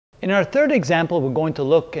In our third example, we're going to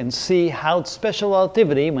look and see how special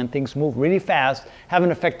relativity, when things move really fast, have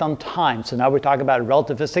an effect on time. So now we're talking about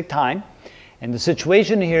relativistic time. And the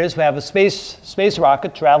situation here is we have a space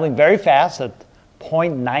rocket traveling very fast at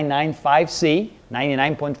 0.995 c,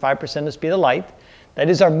 99.5% the speed of light. That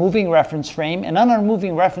is our moving reference frame. And on our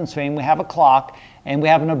moving reference frame, we have a clock, and we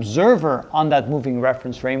have an observer on that moving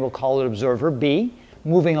reference frame. We'll call it observer B,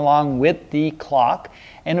 moving along with the clock.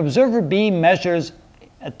 And observer B measures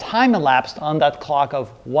a time elapsed on that clock of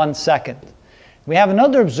 1 second. We have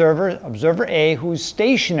another observer, observer A, who's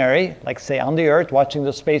stationary, like say on the Earth, watching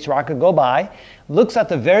the space rocket go by, looks at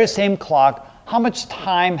the very same clock, how much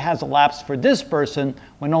time has elapsed for this person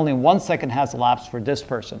when only 1 second has elapsed for this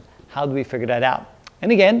person. How do we figure that out?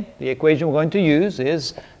 And again, the equation we're going to use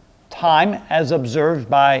is time as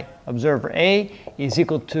observed by observer A is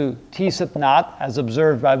equal to T sub naught as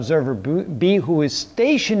observed by observer B, who is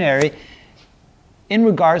stationary in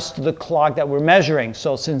regards to the clock that we're measuring.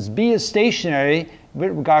 So since B is stationary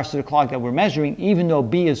with regards to the clock that we're measuring, even though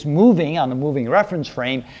B is moving on the moving reference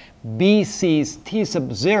frame, B sees T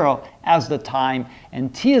sub 0 as the time,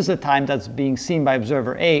 and T is the time that's being seen by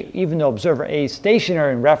observer A, even though observer A is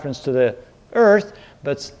stationary in reference to the Earth,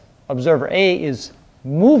 but observer A is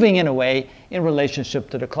moving in a way in relationship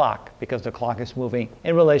to the clock, because the clock is moving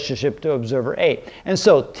in relationship to observer A. And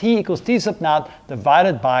so T equals T sub naught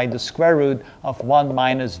divided by the square root of 1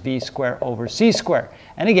 minus V squared over C squared.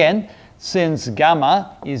 And again, since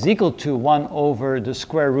gamma is equal to 1 over the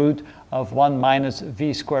square root of 1 minus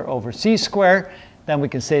V squared over C squared, then we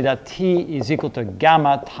can say that T is equal to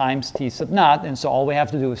gamma times T sub naught. And so all we have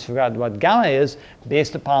to do is figure out what gamma is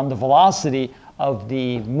based upon the velocity of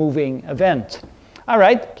the moving event. All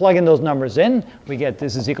right, plugging those numbers in, we get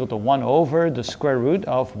this is equal to 1 over the square root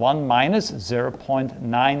of 1 minus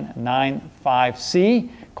 0.995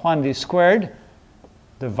 c, quantity squared,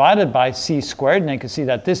 divided by c squared. And you can see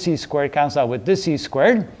that this c squared cancels out with this c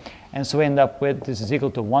squared. And so we end up with this is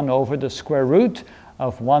equal to 1 over the square root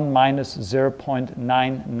of 1 minus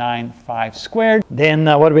 0.995 squared. Then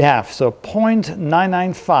what do we have? So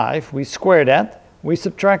 0.995, we square that. We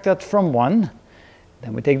subtract that from 1.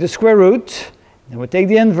 Then we take the square root. Then we take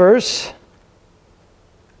the inverse.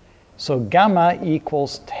 So gamma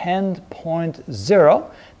equals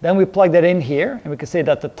 10.0. Then we plug that in here, and we can say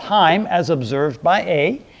that the time as observed by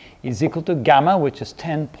A is equal to gamma, which is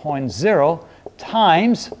 10.0,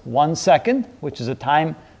 times 1 second, which is the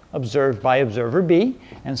time observed by observer B.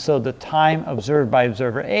 And so the time observed by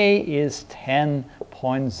observer A is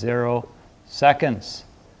 10.0 seconds,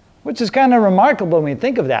 which is kind of remarkable when we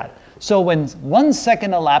think of that. So when 1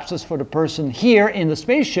 second elapses for the person here in the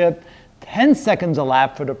spaceship, 10 seconds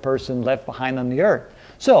elapse for the person left behind on the Earth.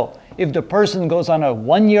 So if the person goes on a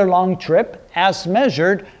 1 year long trip as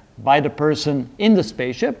measured by the person in the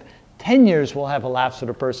spaceship, 10 years will have elapsed for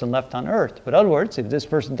the person left on Earth. But in other words, if this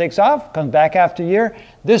person takes off, comes back after a year,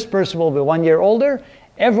 this person will be 1 year older,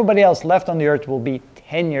 everybody else left on the Earth will be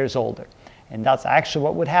 10 years older. And that's actually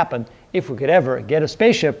what would happen if we could ever get a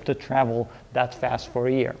spaceship to travel that fast for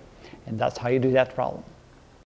a year. And that's how you do that problem.